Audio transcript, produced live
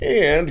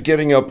And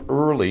getting up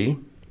early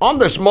on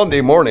this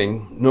Monday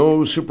morning,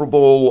 no Super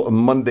Bowl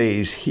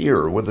Mondays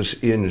here with us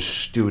in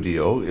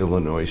studio,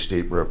 Illinois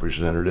State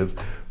Representative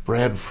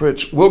Brad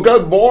Fritz. Well,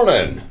 good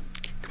morning.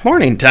 Good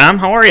morning, Tom.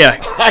 How are you?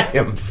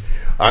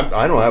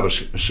 I don't have a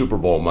Super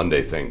Bowl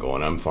Monday thing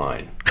going. I'm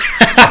fine.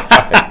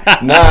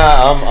 I'm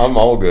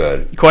all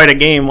good. Quite a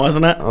game,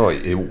 wasn't it? Oh,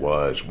 it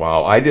was.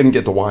 Wow. I didn't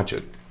get to watch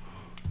it.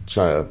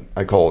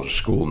 I call it a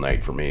school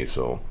night for me,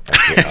 so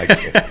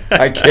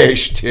I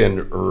cashed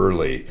in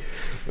early.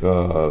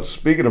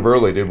 Speaking of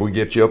early, did we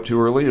get you up too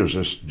early, or is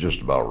this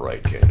just about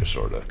right, kind of,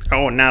 sort of?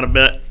 Oh, not a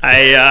bit.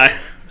 I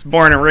was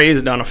born and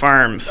raised on a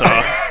farm, so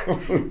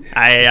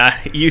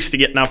I used to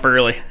getting up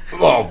early.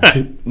 Well,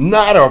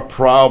 not a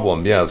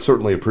problem. Yeah,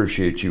 certainly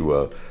appreciate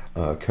you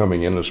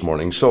coming in this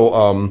morning.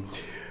 So,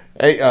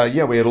 we had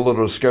a little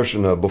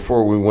discussion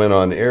before we went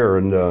on air,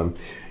 and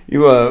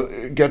you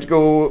got to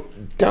go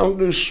down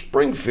to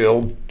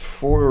Springfield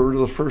for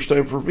the first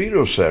time for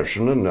veto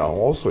session, and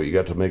also you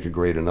got to make a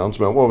great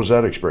announcement. What was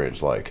that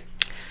experience like?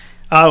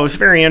 It was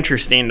very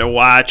interesting to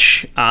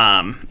watch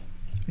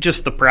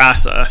just the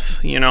process.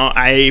 You know,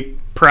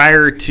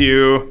 prior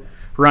to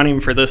running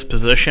for this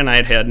position,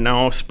 I'd had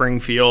no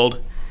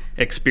Springfield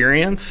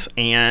experience,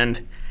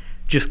 and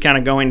just kind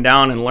of going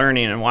down and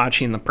learning and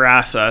watching the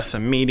process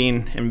and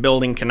meeting and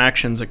building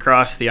connections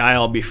across the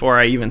aisle before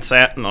I even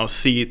sat in those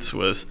seats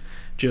was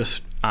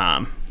just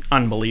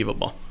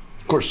unbelievable.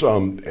 Of course,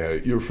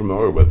 you're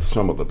familiar with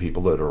some of the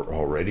people that are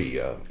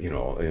already,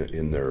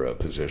 in their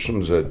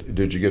positions.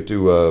 Did you get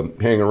to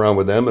hang around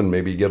with them and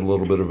maybe get a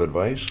little bit of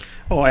advice?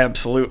 Oh,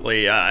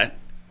 absolutely.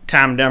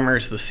 Tom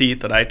Demmer's the seat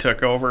that I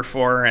took over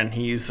for, and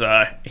he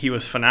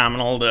was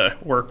phenomenal to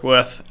work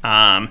with.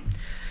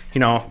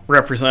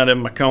 Representative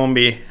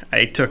McCombie,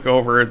 I took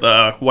over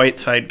the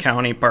Whiteside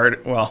County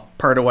part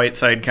of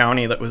Whiteside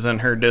County that was in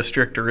her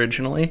district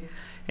originally,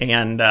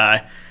 and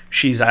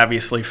she's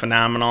obviously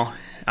phenomenal.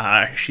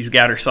 She's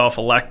got herself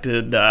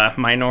elected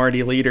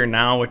minority leader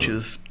now, which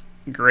is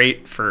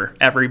great for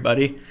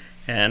everybody,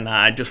 and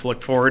I just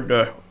look forward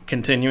to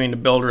continuing to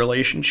build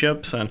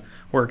relationships and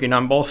working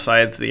on both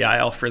sides of the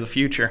aisle for the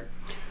future.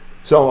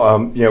 So,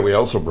 we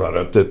also brought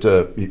up that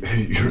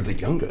you're the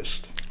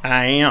youngest.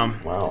 I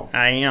am. Wow.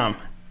 I am.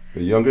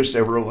 The youngest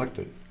ever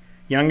elected.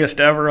 Youngest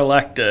ever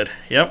elected.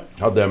 Yep.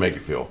 How'd that make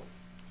you feel?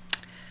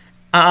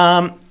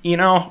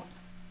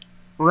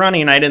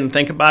 Running, I didn't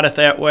think about it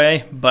that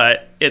way,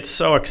 but it's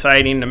so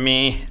exciting to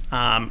me.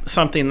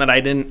 Something that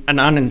an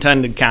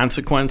unintended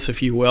consequence,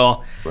 if you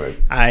will. Right.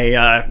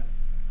 I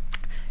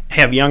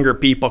have younger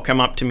people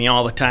come up to me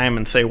all the time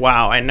and say,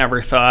 wow, I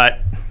never thought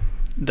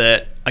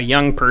that a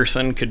young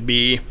person could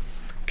be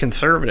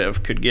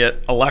conservative, could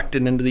get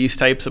elected into these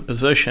types of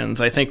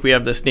positions. I think we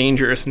have this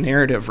dangerous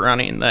narrative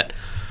running that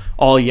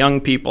all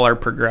young people are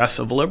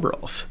progressive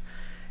liberals.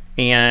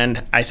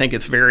 And I think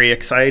it's very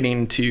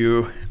exciting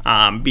to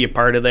be a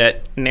part of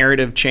that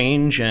narrative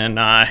change and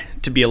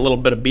to be a little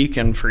bit of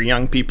beacon for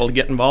young people to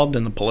get involved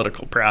in the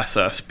political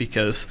process,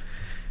 because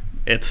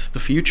it's the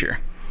future.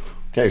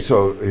 Okay,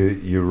 so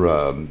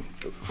you're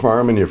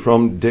farm and you're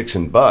from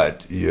Dixon,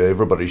 but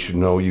everybody should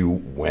know you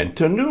went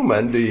to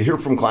Newman. Do you hear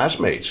from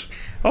classmates?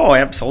 Oh,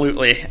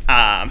 absolutely.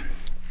 That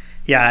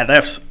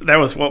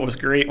was what was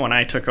great when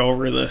I took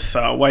over this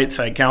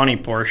Whiteside County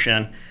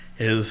portion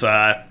is,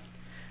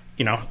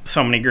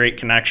 so many great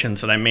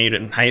connections that I made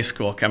in high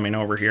school coming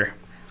over here.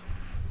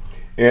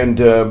 And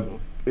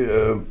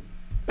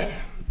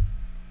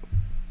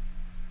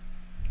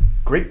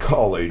great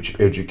college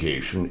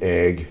education,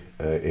 ag,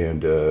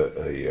 and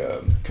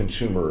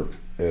consumer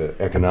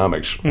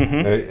economics.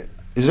 Mm-hmm.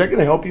 Is that going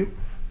to help you?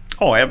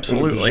 Oh,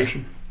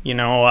 absolutely.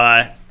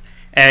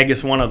 Ag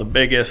is one of the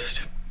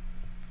biggest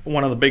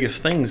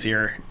things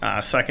here,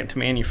 second to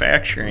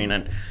manufacturing,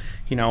 and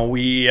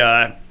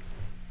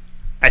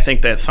I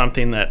think that's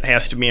something that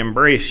has to be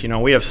embraced.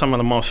 We have some of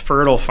the most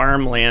fertile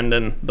farmland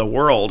in the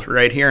world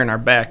right here in our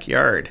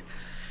backyard,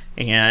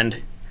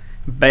 and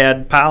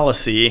bad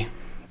policy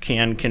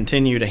can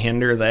continue to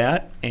hinder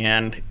that,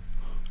 and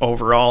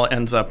overall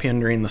ends up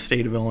hindering the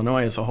state of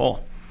Illinois as a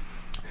whole.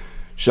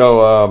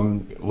 So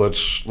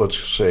let's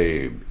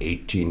say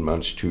 18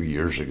 months, 2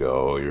 years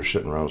ago, you're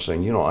sitting around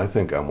saying, I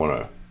think I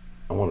want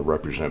to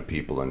represent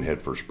people and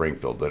head for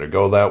Springfield. Did it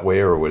go that way,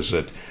 or was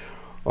it,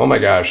 oh my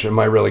gosh, am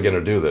I really going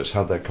to do this?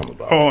 How'd that come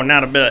about? Oh,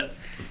 not a bit.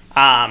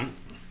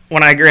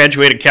 When I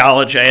graduated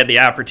college, I had the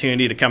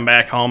opportunity to come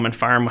back home and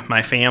farm with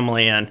my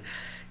family, and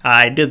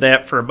I did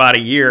that for about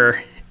a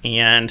year.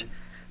 And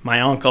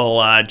my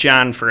uncle,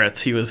 John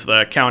Fritz, he was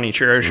the county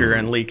treasurer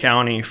in Lee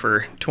County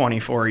for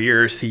 24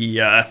 years.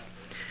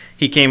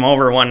 He came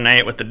over one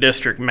night with the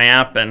district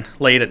map and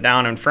laid it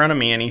down in front of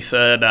me, and he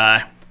said,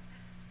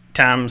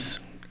 Tom's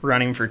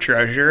running for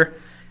treasurer.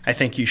 I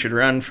think you should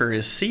run for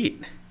his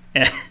seat.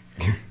 And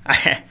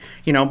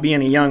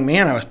being a young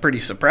man, I was pretty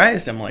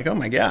surprised. I'm like, oh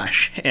my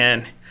gosh.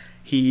 And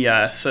he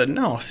said,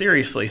 no,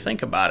 seriously,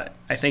 think about it.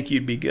 I think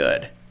you'd be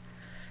good.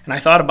 And I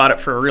thought about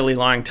it for a really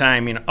long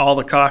time. All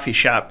the coffee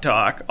shop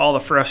talk, all the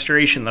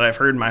frustration that I've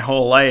heard my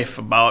whole life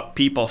about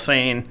people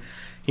saying,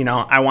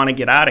 I want to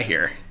get out of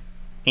here.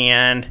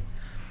 And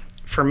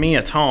for me,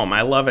 it's home.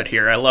 I love it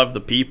here. I love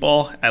the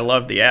people. I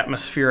love the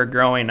atmosphere of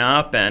growing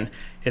up, and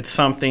it's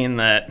something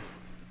that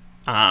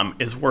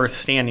is worth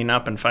standing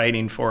up and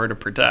fighting for to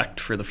protect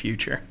for the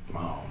future.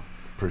 Wow,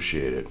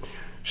 appreciate it.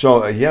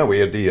 So, we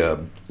had the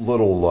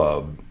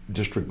little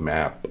district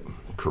map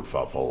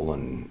kerfuffle,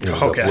 and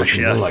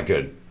Yes. like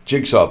a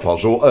jigsaw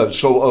puzzle.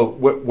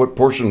 What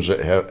portions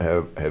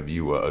have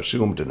you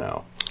assumed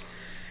now?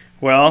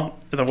 Well,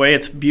 the way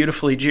it's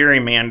beautifully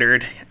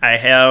gerrymandered, I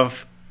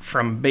have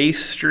from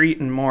Base Street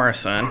in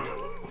Morrison,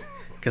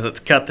 because it's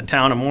cut the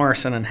town of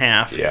Morrison in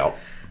half,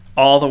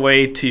 all the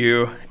way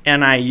to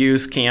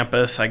NIU's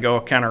campus. I go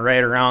kind of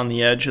right around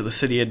the edge of the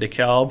city of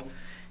DeKalb,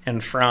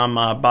 and from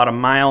about a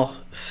mile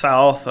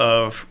south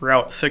of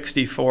Route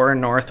 64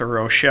 north of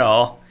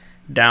Rochelle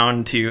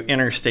down to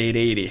Interstate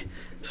 80.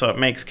 So it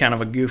makes kind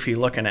of a goofy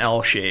looking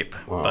L shape.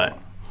 Wow. But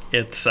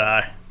it's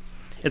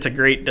a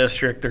great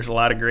district. There's a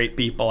lot of great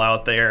people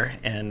out there,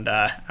 and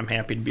I'm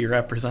happy to be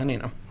representing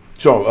them.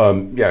 So,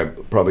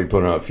 probably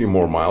put on a few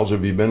more miles.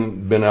 Have you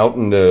been out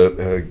and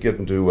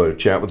getting to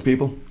chat with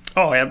people?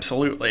 Oh,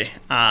 absolutely.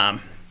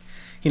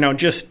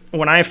 Just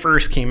when I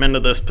first came into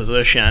this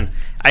position,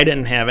 I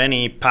didn't have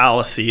any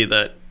policy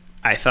that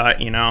I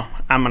thought,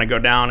 I'm going to go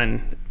down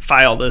and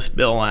file this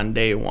bill on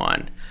day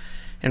one.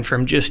 And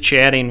from just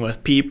chatting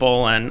with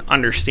people and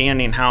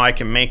understanding how I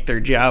can make their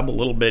job a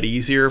little bit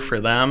easier for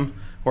them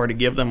or to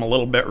give them a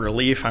little bit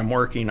relief, I'm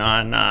working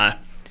on, I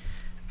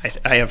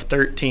have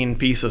 13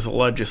 pieces of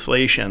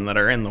legislation that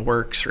are in the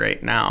works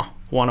right now.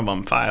 One of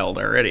them filed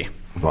already.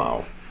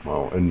 Wow.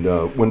 And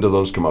when do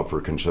those come up for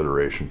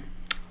consideration?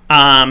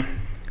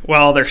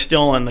 Well, they're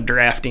still in the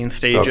drafting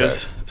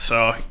stages, Okay.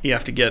 So you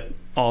have to get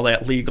all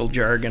that legal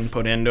jargon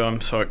put into them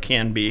so it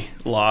can be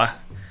law.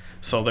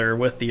 So they're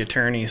with the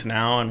attorneys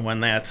now, and when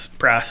that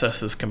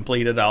process is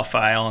completed, I'll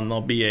file, and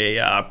there'll be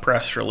a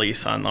press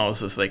release on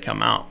those as they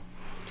come out.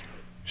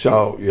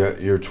 So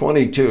you're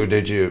 22.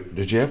 Did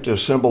you have to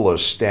assemble a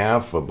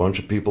staff, a bunch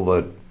of people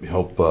that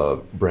help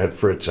Brad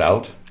Fritz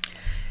out?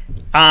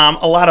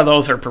 A lot of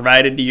those are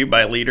provided to you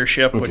by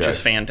leadership, which Okay. is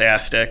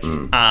fantastic.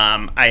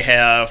 I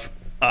have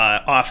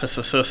office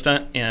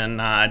assistant in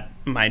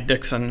my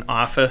Dixon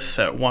office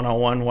at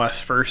 101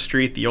 West 1st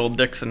Street, the old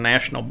Dixon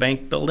National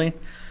Bank building.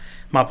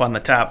 I'm up on the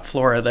top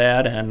floor of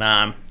that,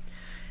 and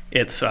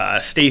it's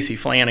Stacy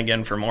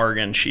Flanagan from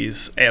Oregon.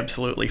 She's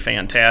absolutely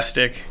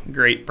fantastic,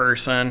 great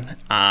person,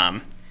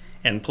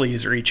 and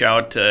please reach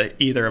out to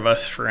either of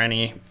us for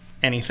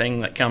anything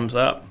that comes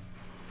up.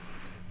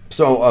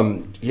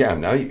 So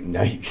now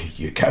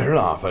you got an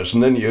office,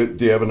 and then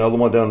do you have another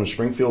one down in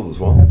Springfield as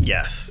well?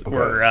 Yes,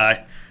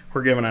 Okay.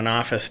 we're given an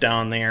office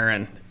down there,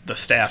 and the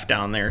staff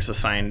down there is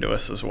assigned to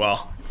us as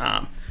well.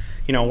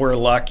 We're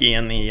lucky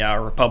in the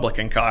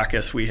Republican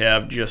caucus. We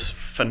have just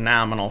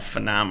phenomenal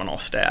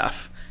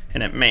staff,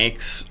 and it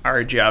makes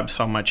our job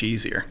so much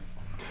easier.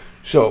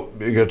 So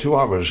you got two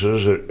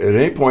offices. At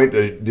any point,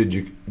 did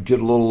you get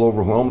a little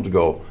overwhelmed to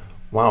go,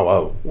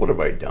 wow, what have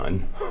I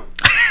done?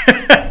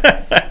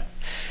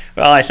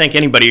 Well, I think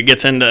anybody who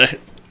gets into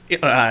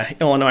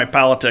Illinois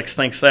politics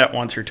thinks that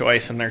once or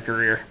twice in their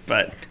career,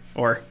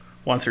 or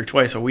once or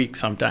twice a week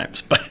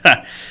sometimes.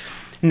 But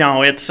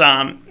no,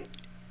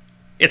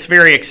 it's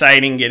very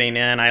exciting getting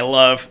in. I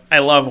love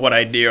what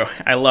I do.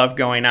 I love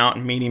going out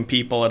and meeting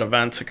people at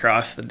events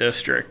across the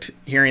district,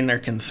 hearing their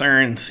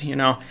concerns.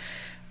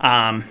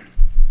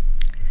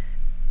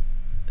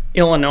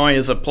 Illinois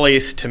is a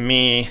place to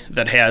me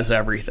that has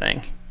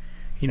everything.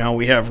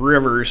 We have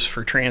rivers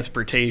for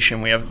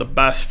transportation. We have the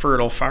best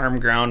fertile farm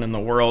ground in the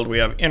world. We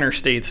have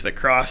interstates that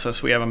cross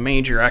us. We have a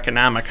major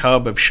economic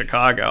hub of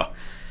Chicago.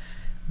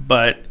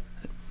 But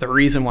the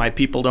reason why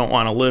people don't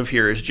want to live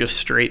here is just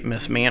straight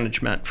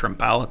mismanagement from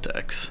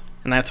politics.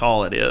 And that's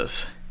all it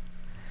is.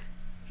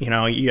 You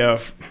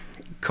have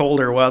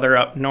colder weather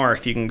up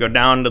north. You can go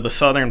down to the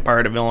southern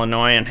part of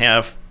Illinois and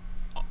have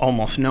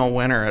almost no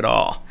winter at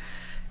all.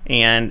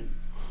 And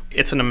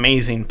it's an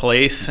amazing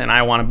place, and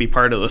I want to be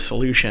part of the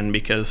solution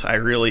because I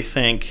really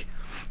think,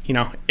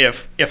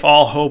 if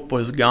all hope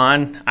was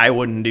gone, I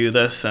wouldn't do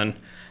this, and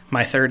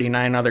my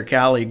 39 other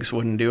colleagues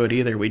wouldn't do it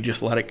either. We'd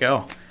just let it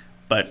go.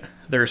 But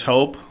there's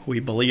hope. We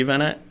believe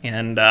in it,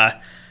 and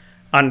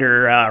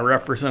under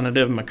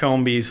Representative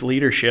McCombie's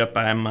leadership,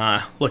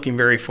 I'm looking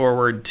very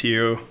forward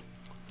to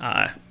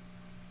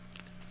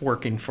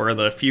working for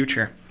the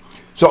future.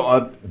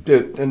 So,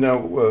 and now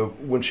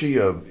when she,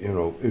 got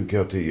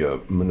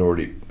the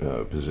minority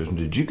position,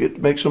 did you get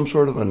to make some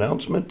sort of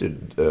announcement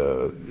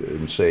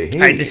and say,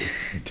 hey,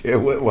 I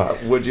did.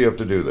 What'd you have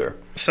to do there?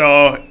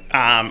 So,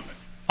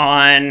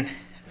 on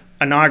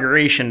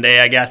Inauguration Day,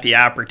 I got the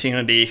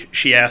opportunity.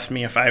 She asked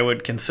me if I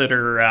would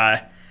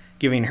consider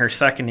giving her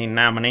seconding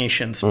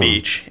nomination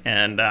speech,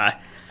 and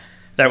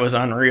that was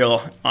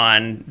unreal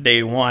on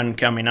day one,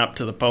 coming up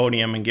to the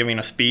podium and giving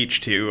a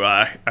speech to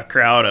a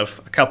crowd of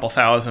a couple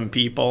thousand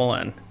people,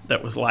 and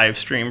that was live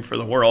streamed for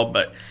the world.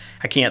 But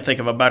I can't think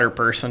of a better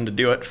person to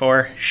do it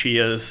for. She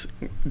is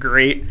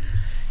great.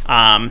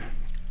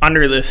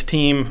 Under this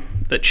team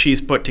that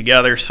she's put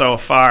together so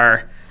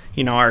far,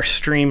 our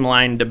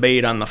streamlined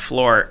debate on the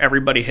floor,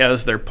 everybody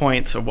has their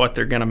points of what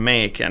they're going to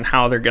make and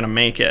how they're going to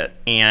make it.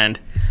 And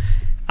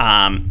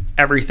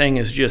everything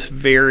is just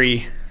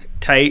very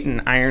tight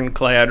and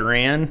ironclad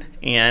ran.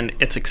 And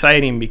it's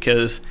exciting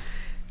because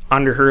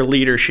under her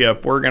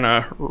leadership, we're going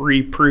to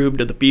reprove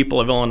to the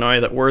people of Illinois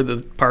that we're the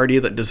party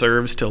that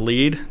deserves to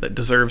lead, that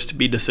deserves to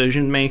be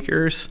decision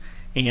makers,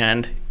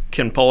 and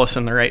can pull us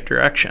in the right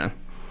direction.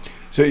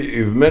 So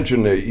you've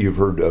mentioned that you've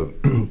heard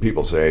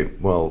people say,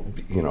 well,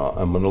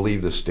 I'm going to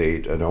leave the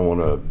state. I don't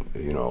want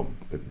to,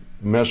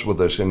 mess with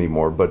this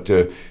anymore. But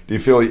do you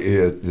feel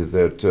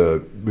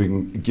that we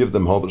can give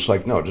them hope? It's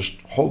like, no,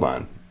 just hold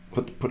on.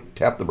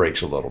 Tap the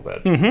brakes a little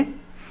bit. Mm-hmm.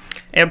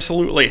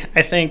 Absolutely.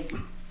 I think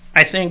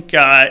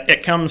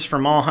it comes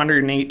from all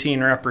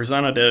 118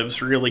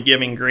 representatives really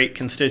giving great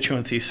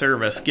constituency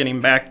service,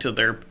 getting back to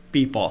their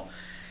people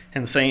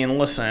and saying,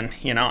 listen,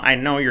 I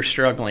know you're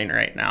struggling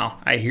right now.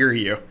 I hear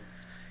you.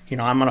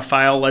 I'm going to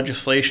file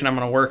legislation. I'm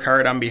going to work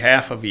hard on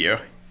behalf of you.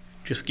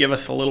 Just give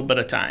us a little bit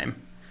of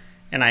time.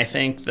 And I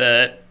think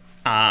that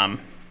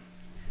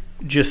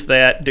just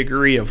that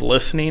degree of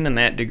listening and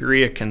that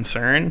degree of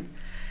concern,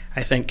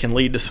 I think, can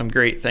lead to some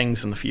great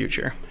things in the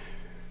future.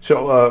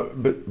 So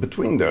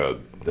between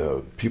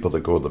the people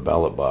that go to the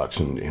ballot box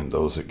and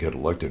those that get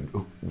elected,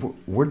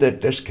 where'd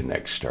that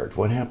disconnect start?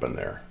 What happened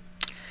there?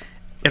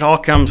 It all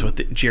comes with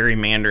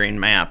gerrymandering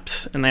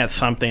maps, and that's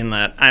something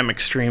that I'm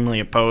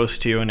extremely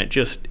opposed to, and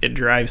it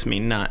drives me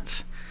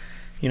nuts.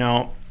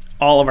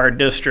 All of our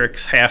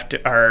districts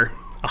are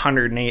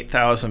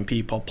 108,000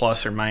 people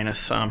plus or minus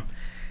some,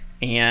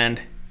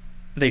 and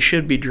they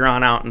should be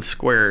drawn out in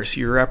squares.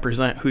 You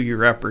represent who you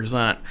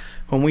represent.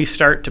 When we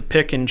start to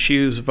pick and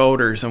choose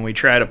voters and we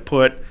try to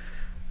put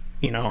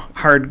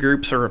hard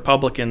groups of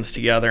Republicans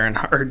together and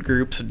hard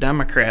groups of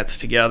Democrats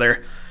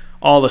together,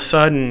 all of a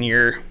sudden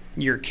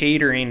you're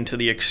catering to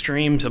the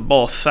extremes of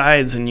both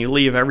sides, and you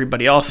leave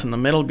everybody else in the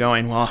middle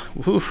going, well,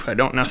 I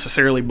don't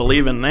necessarily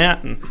believe in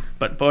that,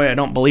 but boy, I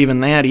don't believe in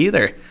that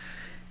either.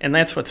 And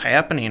that's what's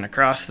happening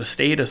across the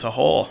state as a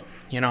whole.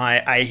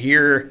 I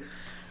hear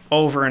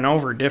over and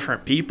over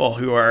different people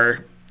who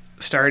are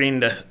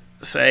starting to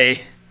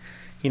say,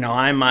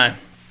 I'm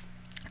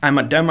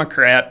a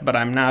Democrat, but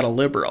I'm not a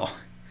liberal,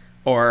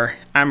 or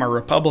I'm a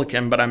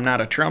Republican, but I'm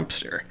not a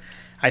Trumpster.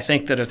 I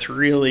think that it's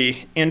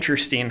really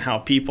interesting how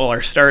people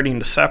are starting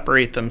to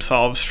separate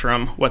themselves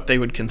from what they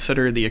would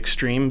consider the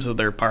extremes of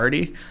their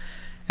party.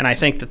 And I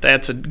think that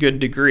that's a good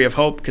degree of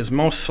hope, because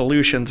most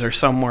solutions are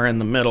somewhere in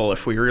the middle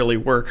if we really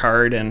work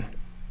hard and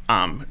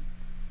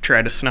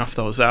try to snuff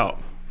those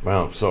out.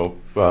 Wow. So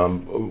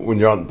when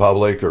you're out in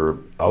public or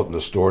out in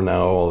the store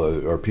now,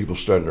 are people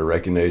starting to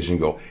recognize you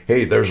and go,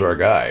 hey, there's our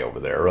guy over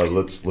there.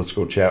 Let's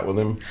go chat with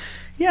him?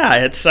 Yeah,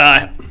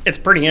 it's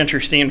pretty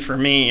interesting for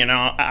me,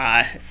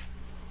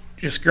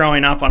 just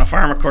growing up on a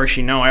farm. Of course,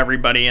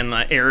 everybody in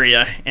the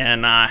area,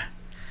 and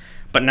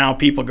but now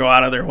people go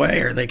out of their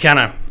way, or they kind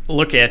of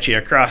look at you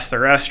across the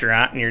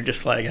restaurant, and you're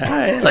just like,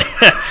 hi.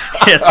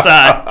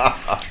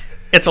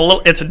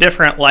 It's a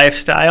different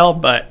lifestyle,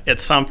 but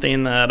it's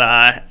something that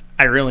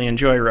I really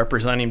enjoy,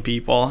 representing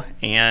people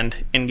and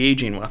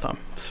engaging with them.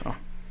 So.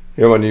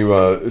 When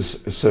you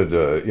said,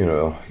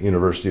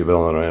 University of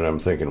Illinois, and I'm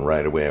thinking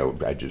right away,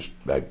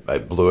 I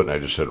blew it, and I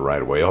just said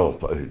right away, oh,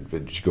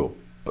 did you go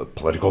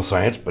political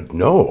science? But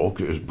no,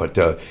 but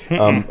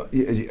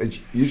you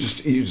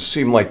just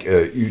seem like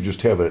you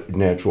just have a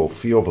natural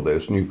feel for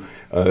this, and you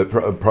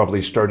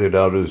probably started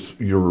out as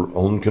your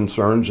own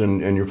concerns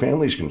and your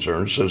family's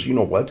concerns. Says, you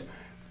know what,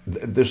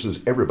 this is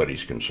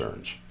everybody's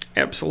concerns.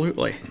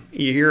 Absolutely,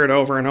 you hear it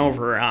over and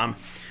over.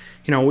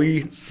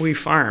 We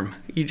farm.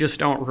 You just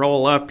don't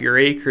roll up your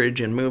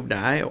acreage and move to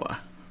Iowa,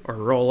 or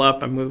roll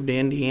up and move to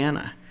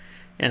Indiana,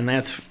 and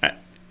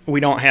we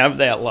don't have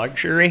that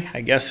luxury,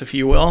 I guess, if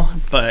you will,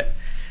 but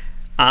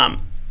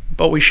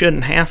we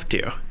shouldn't have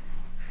to.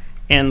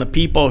 And the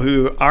people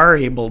who are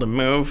able to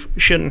move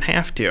shouldn't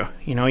have to.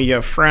 You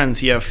have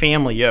friends, you have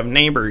family, you have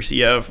neighbors,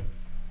 you have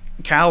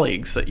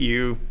colleagues that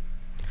you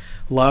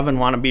love and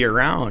want to be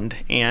around.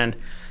 And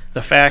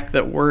the fact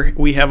that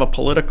we have a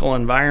political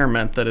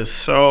environment that is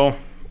so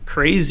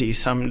crazy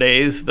some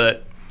days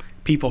that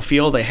people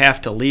feel they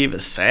have to leave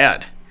is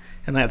sad.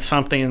 And that's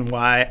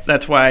why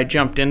I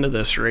jumped into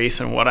this race,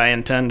 and what I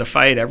intend to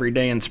fight every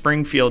day in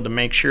Springfield to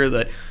make sure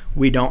that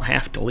we don't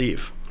have to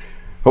leave.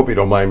 Hope you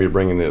don't mind me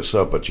bringing this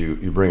up, but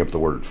you bring up the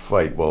word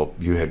fight. Well,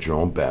 you had your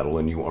own battle,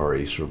 and you are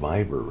a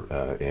survivor.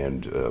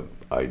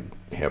 I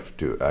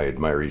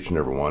admire each and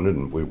every one,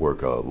 and we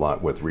work a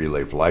lot with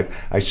Relay for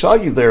Life. I saw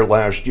you there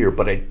last year,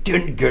 but I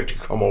didn't get to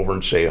come over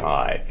and say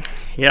hi.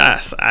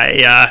 Yes,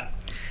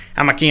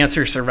 I'm a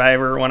cancer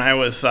survivor. When I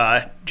was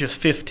just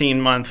 15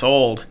 months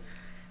old,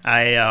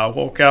 I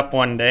woke up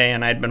one day,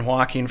 and I'd been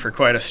walking for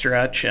quite a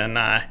stretch, and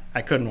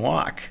I couldn't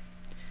walk.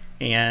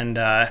 And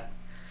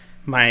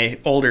my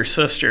older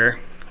sister,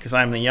 because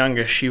I'm the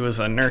youngest, she was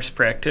a nurse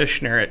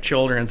practitioner at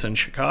Children's in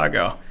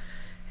Chicago.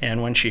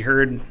 And when she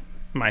heard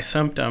my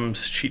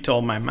symptoms, she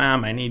told my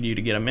mom, I need you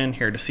to get him in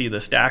here to see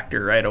this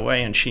doctor right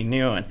away. And she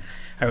knew, and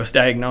I was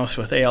diagnosed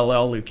with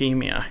ALL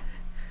leukemia.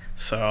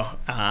 So,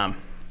 I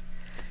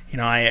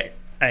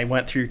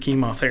went through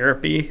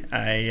chemotherapy.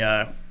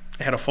 I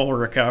had a full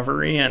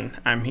recovery, and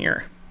I'm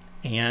here.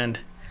 And,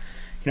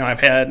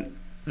 I've had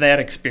that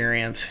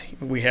experience.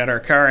 We had our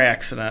car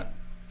accident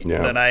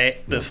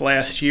this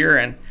last year,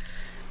 and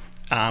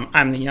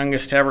I'm the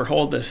youngest to ever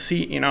hold this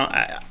seat.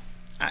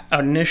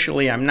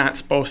 Initially, I'm not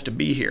supposed to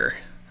be here,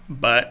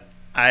 but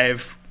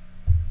I've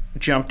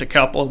jumped a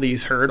couple of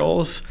these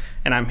hurdles,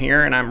 and I'm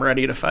here, and I'm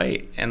ready to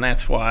fight. And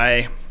that's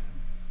why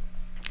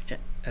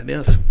it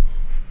is.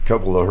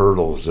 Couple of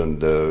hurdles,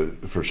 and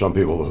for some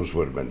people, those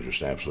would have been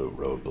just absolute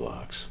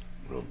roadblocks.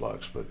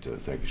 But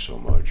thank you so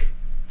much.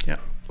 Yeah.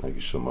 Thank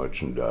you so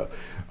much. And I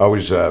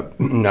always, I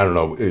don't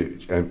know,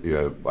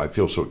 I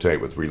feel so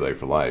tight with Relay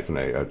for Life, and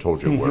I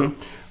told you where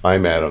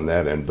I'm at on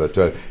that end. But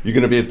you're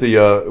going to be at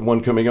the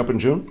one coming up in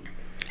June?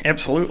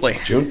 Absolutely.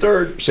 June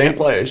 3rd, same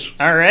place.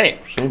 All right.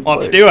 Same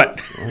Let's place. do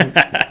it.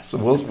 Right. So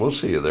we'll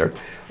see you there.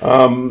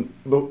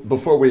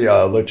 Before we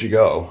let you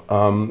go,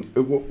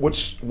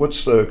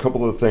 what's a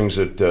couple of things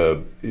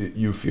that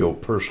you feel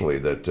personally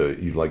that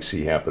you'd like to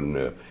see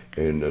happen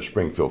in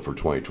Springfield for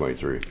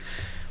 2023?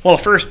 Well,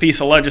 the first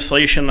piece of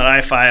legislation that I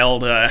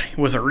filed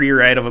was a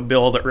rewrite of a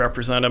bill that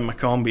Representative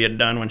McCombie had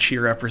done when she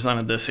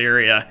represented this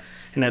area,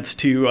 and it's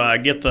to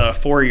get the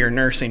 4-year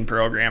nursing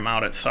program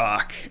out at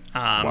Sauk.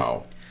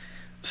 Wow.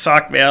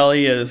 Sauk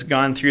Valley has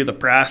gone through the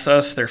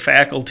process. Their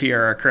faculty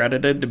are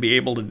accredited to be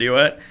able to do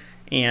it.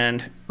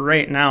 And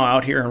right now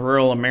out here in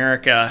rural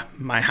America,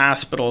 my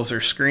hospitals are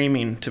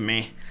screaming to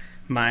me.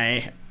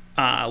 My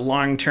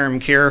long-term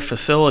care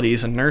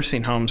facilities and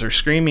nursing homes are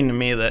screaming to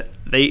me that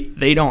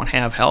they don't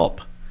have help.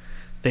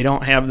 They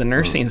don't have the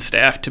nursing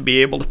staff to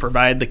be able to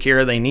provide the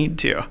care they need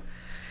to.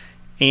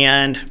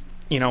 And,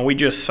 we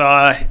just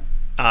saw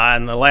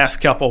in the last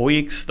couple of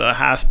weeks the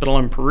hospital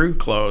in Peru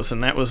close,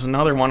 and that was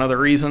another one of the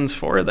reasons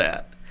for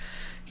that.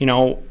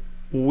 You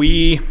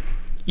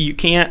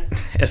can't,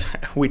 as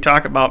we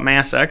talk about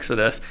mass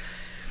exodus,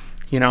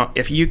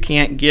 if you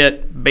can't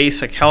get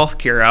basic health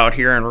care out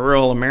here in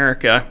rural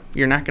America,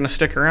 you're not going to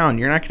stick around.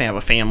 You're not going to have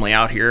a family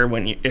out here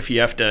if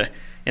you have to,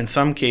 in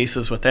some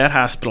cases with that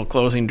hospital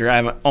closing,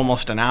 drive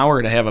almost an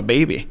hour to have a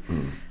baby.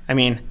 I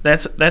mean,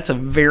 that's a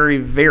very,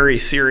 very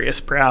serious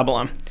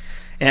problem.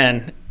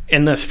 And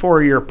in this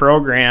 4-year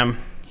program,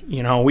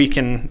 we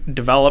can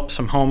develop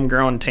some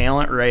homegrown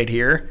talent right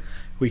here.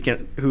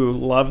 Who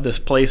love this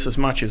place as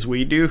much as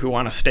we do, who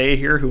want to stay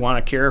here, who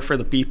want to care for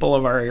the people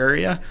of our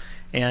area.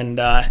 And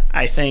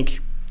I think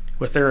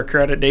with their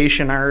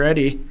accreditation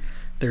already,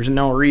 there's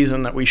no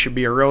reason that we should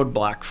be a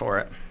roadblock for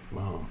it.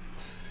 Wow.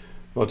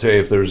 I'll tell you,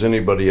 if there's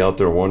anybody out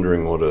there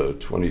wondering what a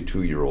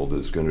 22-year-old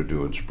is going to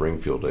do in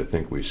Springfield, I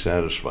think we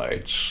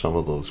satisfied some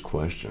of those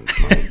questions.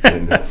 My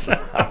goodness.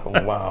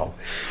 Wow.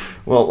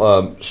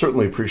 Well,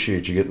 certainly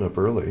appreciate you getting up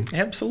early.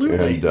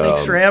 Absolutely. And,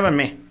 thanks for having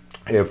me.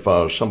 If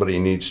somebody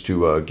needs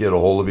to get a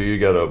hold of you, you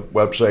got a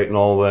website and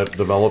all that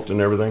developed and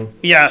everything?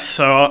 Yes.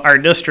 So our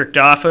district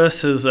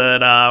office is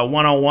at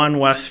 101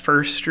 West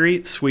 1st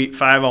Street, Suite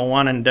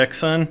 501 in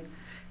Dixon.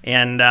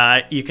 And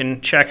you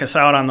can check us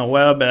out on the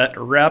web at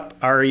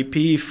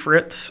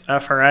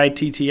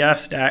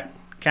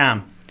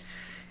repfritz.com.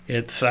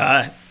 It's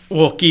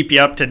we'll keep you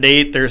up to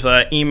date. There's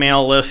an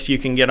email list you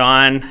can get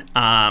on.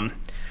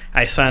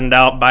 I send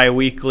out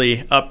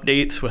bi-weekly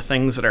updates with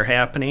things that are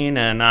happening,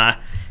 and I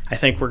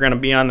think we're going to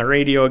be on the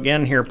radio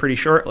again here pretty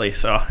shortly.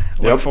 So I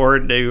look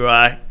forward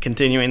to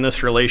continuing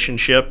this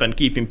relationship and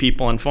keeping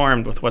people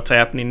informed with what's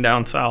happening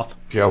down south.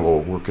 Yeah, we'll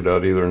work it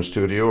out either in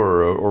studio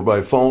or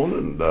by phone,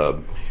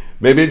 and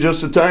maybe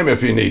just a time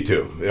if you need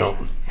to. All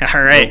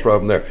right. No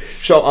problem there.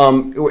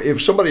 So,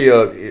 if somebody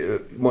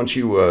wants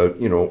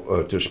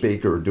you, to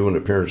speak or do an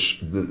appearance,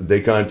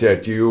 they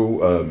contact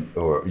you,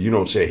 or you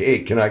don't say, "Hey,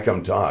 can I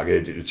come talk?"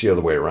 It's the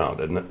other way around,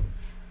 isn't it?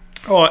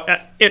 Oh,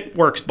 it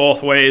works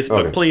both ways.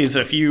 But okay. Please,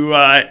 if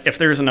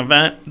there's an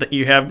event that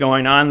you have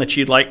going on that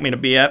you'd like me to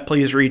be at,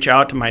 please reach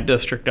out to my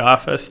district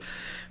office.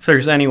 If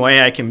there's any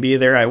way I can be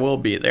there, I will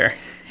be there.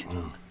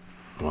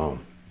 Wow.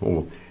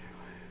 Well,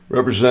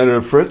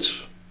 Representative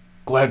Fritz,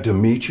 glad to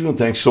meet you, and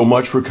thanks so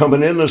much for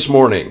coming in this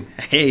morning.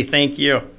 Hey, thank you.